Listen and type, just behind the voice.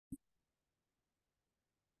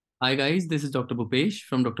Hi guys, this is Dr. Bhupesh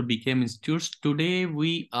from Dr. BKM Institutes. Today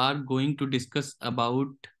we are going to discuss about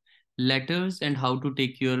letters and how to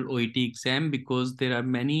take your OET exam because there are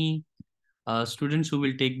many students who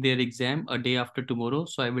will take their exam a day after tomorrow.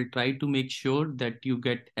 So I will try to make sure that you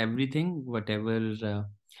get everything, whatever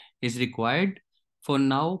is required. For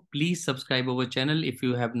now, please subscribe our channel if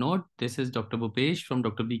you have not. This is Dr. Bhupesh from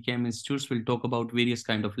Dr. BKM Institutes. We'll talk about various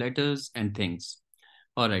kind of letters and things.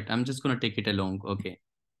 All right, I'm just going to take it along. Okay.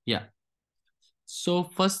 Yeah. So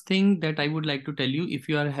first thing that I would like to tell you, if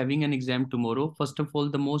you are having an exam tomorrow, first of all,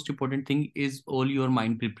 the most important thing is all your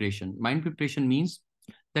mind preparation. Mind preparation means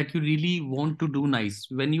that you really want to do nice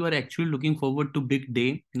when you are actually looking forward to big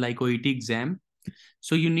day like OET exam.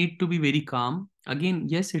 So you need to be very calm. Again,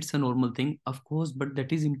 yes, it's a normal thing, of course, but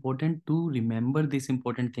that is important to remember this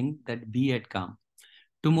important thing that be at calm.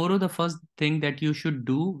 Tomorrow, the first thing that you should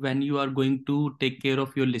do when you are going to take care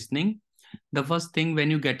of your listening, the first thing when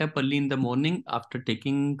you get up early in the morning after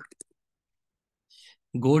taking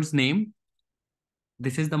God's name,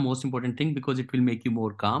 this is the most important thing because it will make you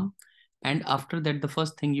more calm. And after that, the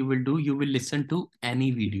first thing you will do, you will listen to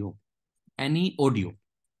any video, any audio,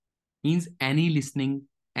 means any listening,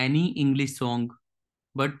 any English song,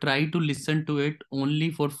 but try to listen to it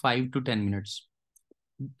only for 5 to 10 minutes.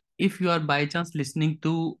 If you are by chance listening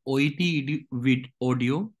to OET with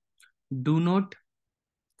audio, do not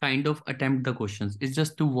kind of attempt the questions. It's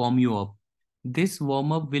just to warm you up. This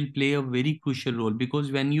warm up will play a very crucial role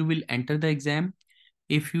because when you will enter the exam,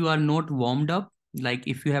 if you are not warmed up, like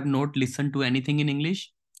if you have not listened to anything in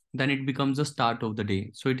English, then it becomes the start of the day.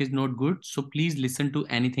 So it is not good. So please listen to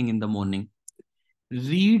anything in the morning.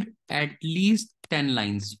 Read at least 10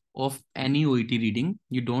 lines of any OET reading.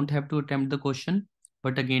 You don't have to attempt the question,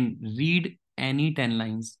 but again, read any 10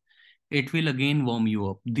 lines. It will again warm you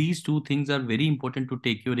up. These two things are very important to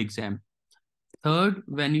take your exam. Third,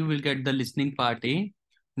 when you will get the listening part A,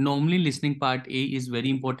 normally listening part A is very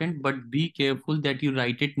important, but be careful that you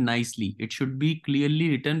write it nicely. It should be clearly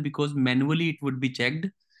written because manually it would be checked.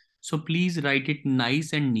 So please write it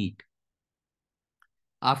nice and neat.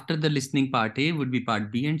 After the listening part A would be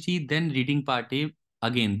part B and C, then reading part A.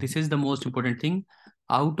 Again, this is the most important thing.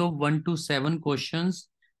 Out of 1 to 7 questions,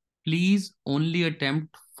 please only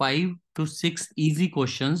attempt 5 to 6 easy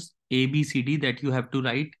questions, A, B, C, D, that you have to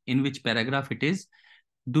write in which paragraph it is.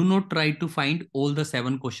 Do not try to find all the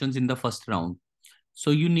 7 questions in the first round. So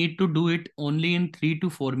you need to do it only in 3 to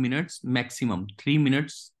 4 minutes maximum, 3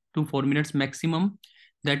 minutes to 4 minutes maximum,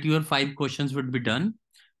 that your 5 questions would be done.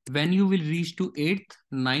 When you will reach to 8th,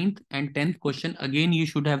 9th and 10th question, again, you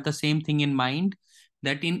should have the same thing in mind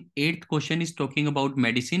that in 8th question is talking about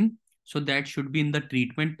medicine. So that should be in the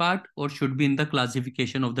treatment part or should be in the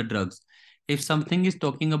classification of the drugs. If something is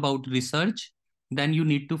talking about research, then you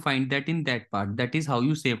need to find that in that part. That is how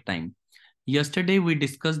you save time. Yesterday, we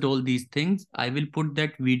discussed all these things. I will put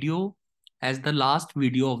that video as the last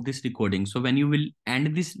video of this recording. So when you will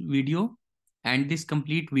end this video and this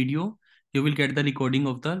complete video, you will get the recording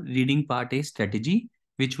of the reading part A strategy,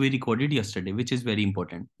 which we recorded yesterday, which is very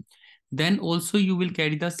important. Then also you will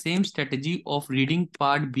carry the same strategy of reading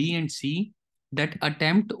part B and C, that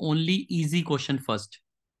attempt only easy question first.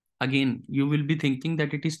 Again, you will be thinking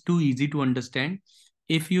that it is too easy to understand.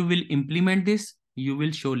 If you will implement this, you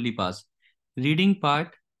will surely pass. Reading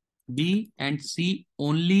part B and C,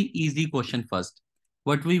 only easy question first.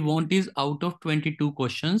 What we want is out of 22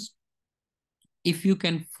 questions, if you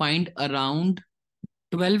can find around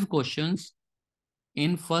 12 questions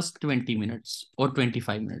in first 20 minutes or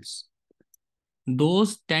 25 minutes.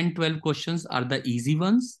 Those 10-12 questions are the easy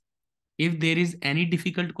ones. If there is any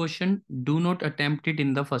difficult question, do not attempt it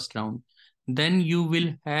in the first round. Then you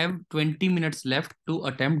will have 20 minutes left to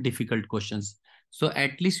attempt difficult questions. So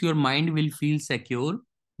at least your mind will feel secure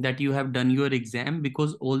that you have done your exam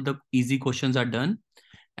because all the easy questions are done.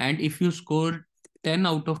 And if you score 10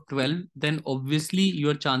 out of 12, then obviously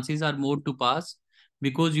your chances are more to pass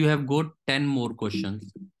because you have got 10 more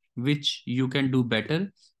questions, which you can do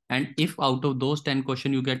better. And if out of those 10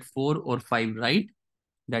 questions you get 4 or 5 right,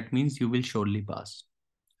 that means you will surely pass.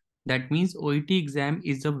 That means OET exam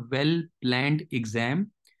is a well-planned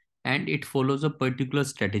exam and it follows a particular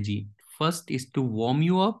strategy. First is to warm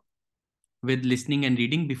you up with listening and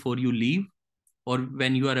reading before you leave or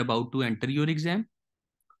when you are about to enter your exam.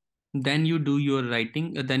 Then you do your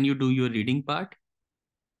writing, then you do your reading part.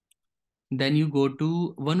 Then you go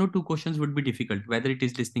to 1 or 2 questions would be difficult, whether it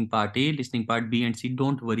is listening part A, listening part B and C,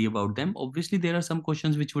 don't worry about them. Obviously, there are some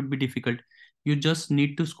questions which would be difficult. You just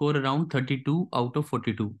need to score around 32 out of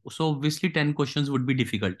 42. So obviously 10 questions would be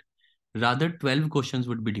difficult. Rather 12 questions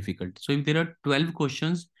would be difficult. So if there are 12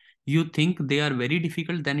 questions, you think they are very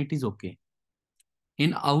difficult, then it is okay.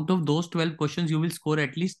 In out of those 12 questions, you will score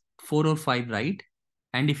at least 4 or 5 right.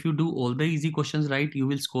 And if you do all the easy questions right, you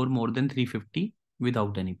will score more than 350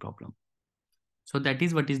 without any problem. So that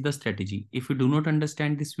is what is the strategy. If you do not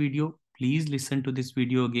understand this video, please listen to this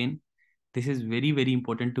video again. This is very, very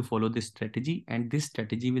important to follow this strategy, and this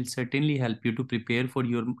strategy will certainly help you to prepare for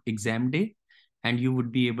your exam day, and you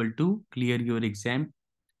would be able to clear your exam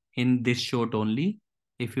in this short only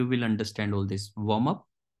if you will understand all this. Warm up.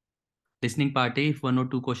 Listening part A, if one or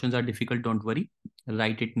two questions are difficult, don't worry,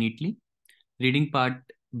 write it neatly. Reading part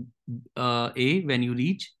A, when you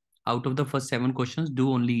reach, out of the first 7 questions,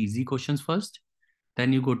 do only easy questions first.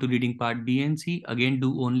 Then you go to reading part B and C, again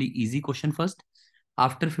do only easy question first.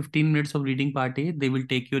 After 15 minutes of reading part A, they will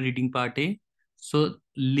take your reading part A. So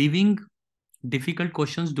leaving difficult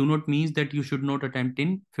questions do not mean that you should not attempt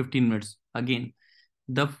in 15 minutes. Again,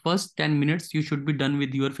 the first 10 minutes you should be done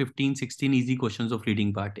with your 15-16 easy questions of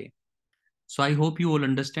reading part A. So I hope you all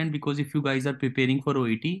understand, because if you guys are preparing for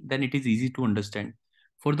OET, then it is easy to understand.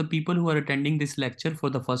 For the people who are attending this lecture for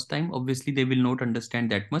the first time, obviously they will not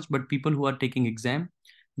understand that much, but people who are taking exam,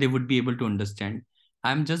 they would be able to understand.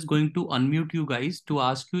 I'm just going to unmute you guys to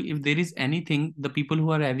ask you if there is anything, the people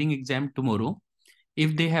who are having exam tomorrow,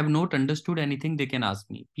 if they have not understood anything, they can ask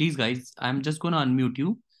me. Please guys, I'm just going to unmute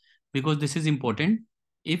you because this is important.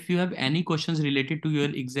 If you have any questions related to your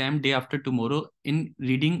exam day after tomorrow in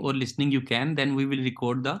reading or listening, you can, then we will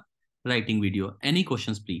record the writing video. Any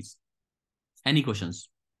questions, please? Any questions?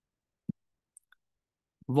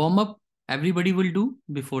 Warm up, everybody will do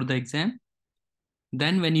before the exam.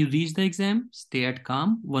 Then when you reach the exam, stay at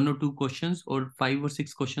calm. 1 or 2 questions or 5 or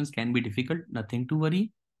 6 questions can be difficult. Nothing to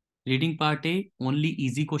worry. Reading part A, only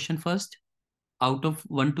easy question first. Out of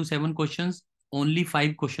 1 to 7 questions, only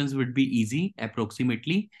 5 questions would be easy,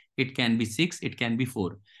 approximately. It can be 6, it can be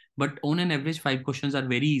 4. But on an average, 5 questions are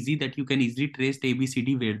very easy that you can easily trace A, B, C,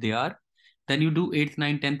 D where they are. Then you do 8th,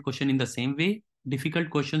 9th, 10th question in the same way. Difficult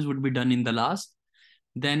questions would be done in the last.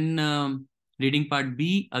 Then reading part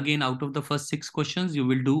B, again, out of the first 6 questions, you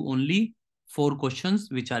will do only 4 questions,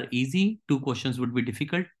 which are easy. 2 questions would be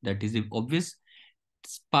difficult. That is obvious.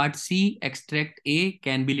 Part C, extract A,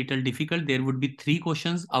 can be little difficult. There would be 3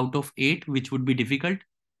 questions out of 8, which would be difficult.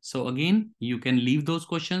 So again, you can leave those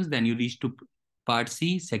questions. Then you reach to part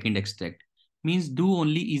C, second extract. Means do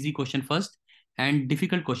only easy question first, and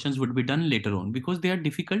difficult questions would be done later on, because they are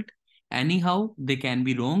difficult. Anyhow, they can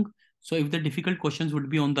be wrong. So if the difficult questions would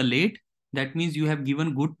be on the late, that means you have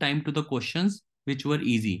given good time to the questions which were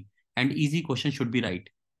easy, and easy questions should be right.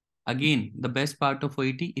 Again, the best part of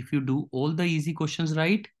OET, if you do all the easy questions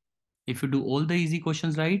right, if you do all the easy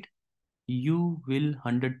questions right, you will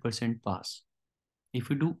 100% pass. If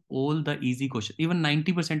you do all the easy questions, even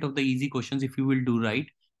 90% of the easy questions, if you will do right,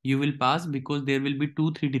 you will pass, because there will be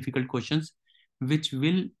 2-3 difficult questions which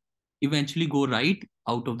will eventually go right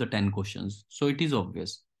out of the 10 questions. So it is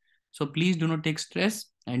obvious. So please do not take stress,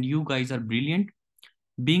 and you guys are brilliant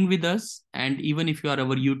being with us. And even if you are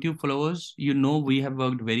our YouTube followers, you know we have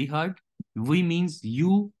worked very hard. We means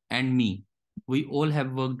you and me. We all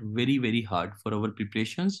have worked very, very hard for our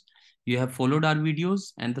preparations. You have followed our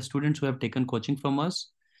videos, and the students who have taken coaching from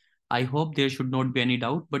us, I hope there should not be any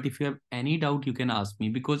doubt. But if you have any doubt, you can ask me,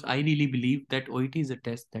 because I really believe that OET is a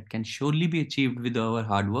test that can surely be achieved with our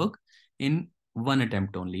hard work in one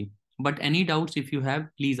attempt only. But any doubts, if you have,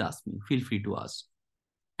 please ask me. Feel free to ask.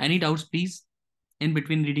 Any doubts, please? In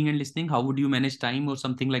between reading and listening, how would you manage time or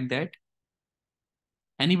something like that?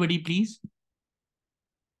 Anybody, please?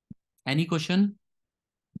 Any question?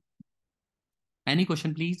 Any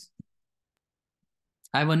question, please?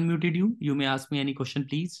 I've unmuted you. You may ask me any question,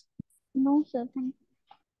 please. No, sir. Thank you.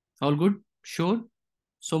 All good? Sure.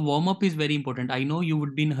 So warm up is very important. I know you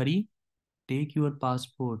would be in a hurry. Take your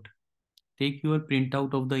passport. Take your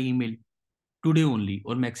printout of the email today only,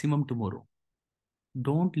 or maximum tomorrow.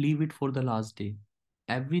 Don't leave it for the last day.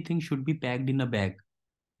 Everything should be packed in a bag.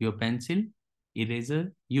 Your pencil,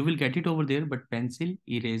 eraser, you will get it over there, but pencil,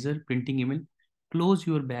 eraser, printing email, close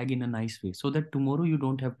your bag in a nice way, so that tomorrow you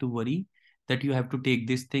don't have to worry that you have to take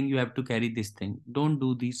this thing, you have to carry this thing. Don't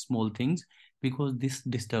do these small things, because this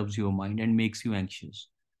disturbs your mind and makes you anxious.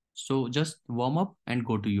 So just warm up and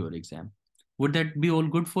go to your exam. Would that be all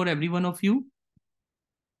good for every one of you?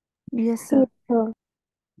 Yes, Yes, sir. sir.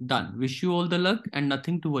 Done. Wish you all the luck and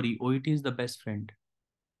nothing to worry. OET is the best friend,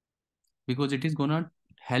 because it is gonna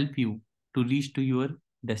help you to reach to your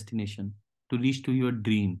destination, to reach to your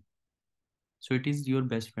dream. So it is your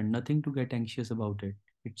best friend. Nothing to get anxious about it.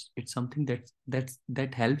 It's something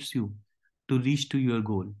that helps you to reach to your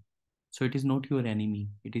goal. So it is not your enemy.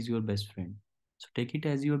 It is your best friend. So take it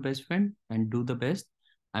as your best friend and do the best.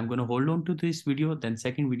 I'm going to hold on to this video. Then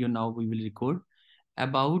second video now we will record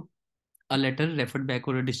about a letter referred back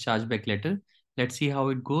or a discharge back letter. Let's see how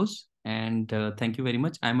it goes. And thank you very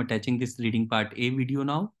much. I'm attaching this reading part A video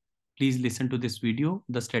now. Please listen to this video,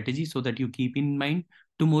 the strategy, so that you keep in mind.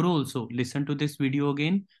 Tomorrow also listen to this video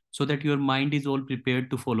again so that your mind is all prepared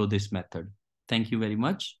to follow this method. Thank you very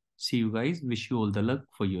much. See you guys. Wish you all the luck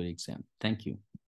for your exam. Thank you.